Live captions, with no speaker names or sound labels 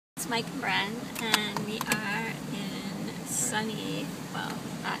Mike and Bren, and we are in sunny, well,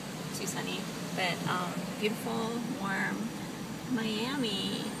 not too sunny, but beautiful, warm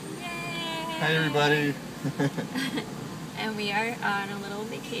Miami. Yay! Hi everybody! And we are on a little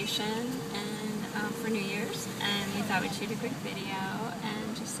vacation and for New Year's, and we thought we'd shoot a quick video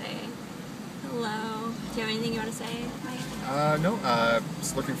and just say hello. Do you have anything you want to say, Mike? No,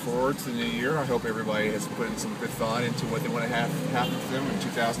 just looking forward to the new year. I hope everybody has put in some good thought into what they want to have happen to them in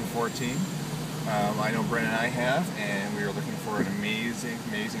 2014. I know Bren and I have, and we are looking for an amazing,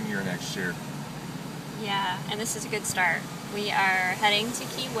 amazing year next year. Yeah, and this is a good start. We are heading to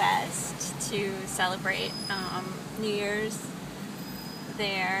Key West to celebrate New Year's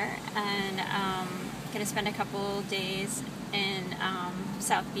there, and going to spend a couple days in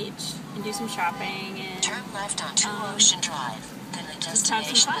South Beach and do some shopping and turn left onto Ocean Drive. Then the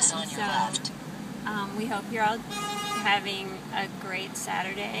destination is on your left. We hope you're all having a great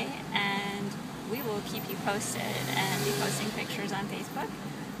Saturday, and we will keep you posted and be posting pictures on Facebook.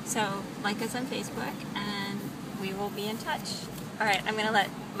 So like us on Facebook, and we will be in touch. All right, I'm going to let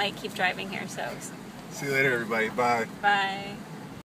Mike keep driving here. So see you later, everybody. Bye. Bye.